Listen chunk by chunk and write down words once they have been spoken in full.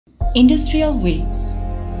Industrial waste,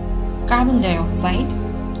 carbon dioxide,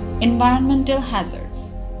 environmental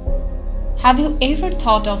hazards. Have you ever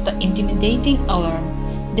thought of the intimidating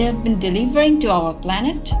alarm they have been delivering to our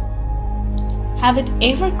planet? Have it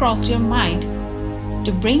ever crossed your mind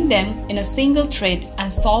to bring them in a single thread and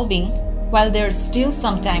solving while there is still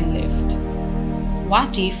some time left?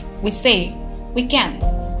 What if we say we can?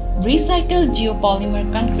 Recycled geopolymer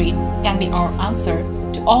concrete can be our answer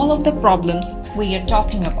to all of the problems we are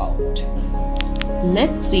talking about.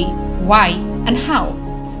 Let's see why and how.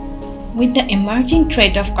 With the emerging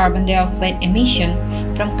threat of carbon dioxide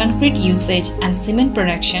emission from concrete usage and cement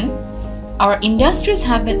production, our industries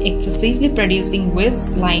have been excessively producing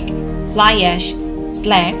wastes like fly ash,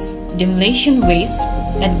 slags, demolition waste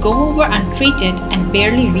that go over untreated and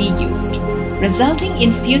barely reused, resulting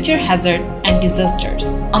in future hazard and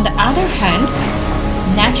disasters. On the other hand,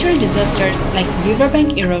 natural disasters like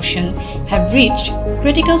riverbank erosion have reached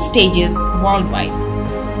critical stages worldwide,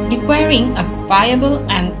 requiring a viable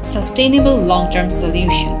and sustainable long-term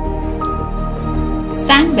solution.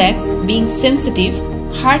 Sandbags, being sensitive,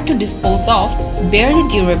 hard to dispose of, barely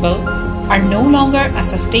durable, are no longer a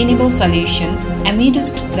sustainable solution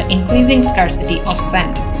amidst the increasing scarcity of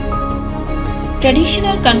sand.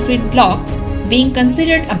 Traditional concrete blocks, being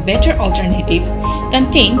considered a better alternative,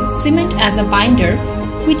 contain cement as a binder,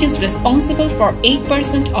 which is responsible for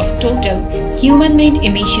 8% of total human-made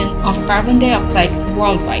emission of carbon dioxide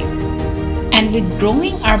worldwide. And with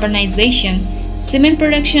growing urbanization, cement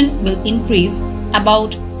production will increase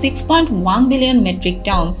about 6.1 billion metric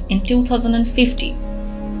tons in 2050,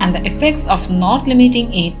 and the effects of not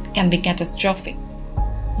limiting it can be catastrophic.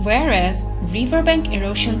 Whereas riverbank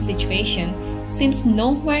erosion situation seems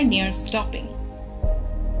nowhere near stopping.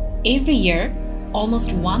 Every year,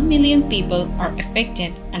 almost 1 million people are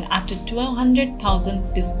affected and up to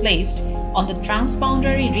 200,000 displaced on the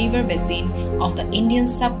transboundary river basin of the Indian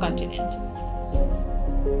subcontinent.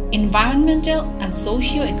 Environmental and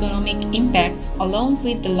socio-economic impacts along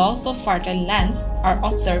with the loss of fertile lands are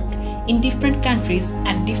observed in different countries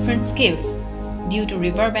at different scales due to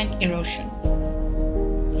riverbank erosion.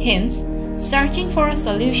 Hence, searching for a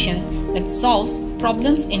solution that solves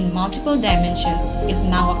problems in multiple dimensions is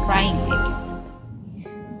now a crying need.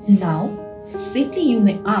 Now, simply you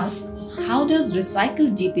may ask, how does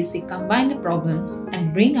Recycled GPC combine the problems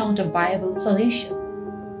and bring out a viable solution?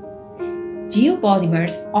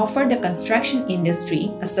 Geopolymers offer the construction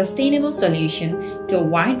industry a sustainable solution to a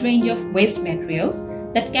wide range of waste materials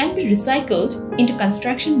that can be recycled into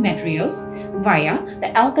construction materials via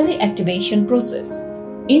the alkali activation process.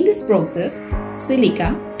 In this process,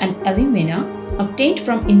 silica and alumina obtained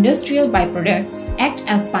from industrial byproducts act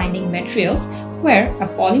as binding materials where a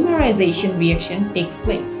polymerization reaction takes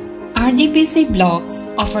place. RGPC blocks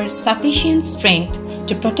offer sufficient strength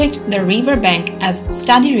to protect the riverbank, as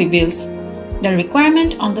study reveals the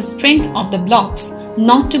requirement on the strength of the blocks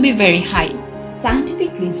not to be very high.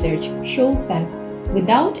 Scientific research shows that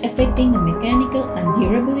without affecting the mechanical and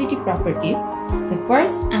durability properties, the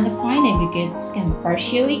coarse and the fine aggregates can be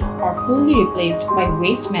partially or fully replaced by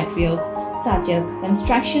waste materials such as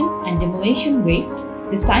construction and demolition waste,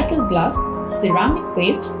 recycled glass, ceramic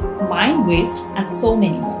waste, mine waste, and so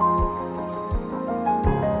many more.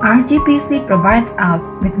 RGPC provides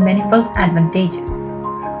us with manifold advantages,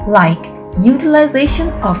 like utilization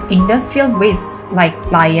of industrial waste like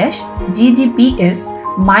fly ash, GGBS,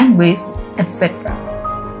 mine waste, etc.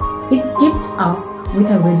 It gives us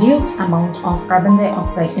with a reduced amount of carbon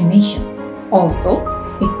dioxide emission. Also,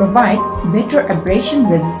 it provides better abrasion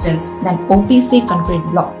resistance than OPC concrete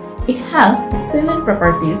block. It has excellent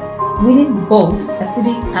properties within both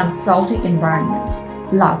acidic and salty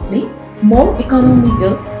environment. Lastly, more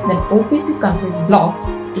economical than OPC concrete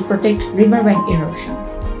blocks to protect riverbank erosion.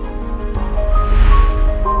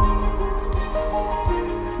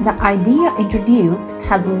 The idea introduced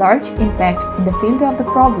has a large impact in the field of the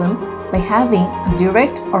problem by having a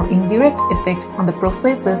direct or indirect effect on the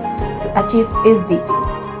processes to achieve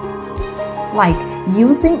SDGs. Like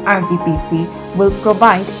using RGPC will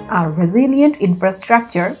provide a resilient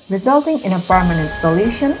infrastructure resulting in a permanent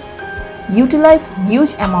solution, utilize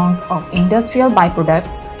huge amounts of industrial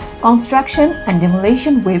byproducts, construction and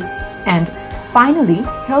demolition wastes, and finally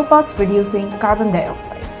help us reducing carbon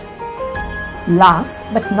dioxide. Last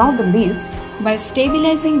but not the least, by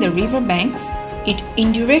stabilizing the riverbanks, it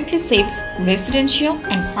indirectly saves residential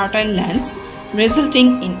and fertile lands,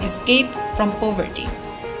 resulting in escape from poverty.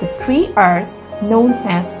 The 3 R's known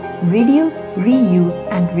as reduce, reuse,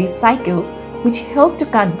 and recycle, which help to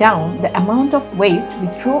cut down the amount of waste we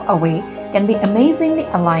throw away, can be amazingly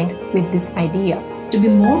aligned with this idea. To be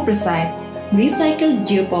more precise, Recycled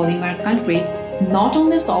geopolymer concrete not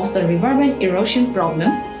only solves the riverbank erosion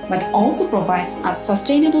problem but also provides a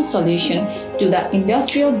sustainable solution to the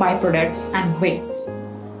industrial byproducts and waste.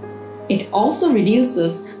 It also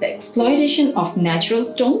reduces the exploitation of natural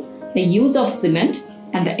stone, the use of cement,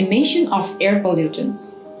 and the emission of air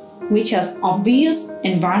pollutants, which has obvious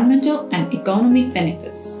environmental and economic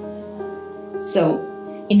benefits. So,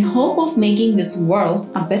 in hope of making this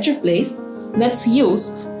world a better place, let's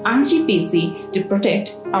use RGPC to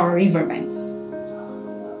protect our riverbanks.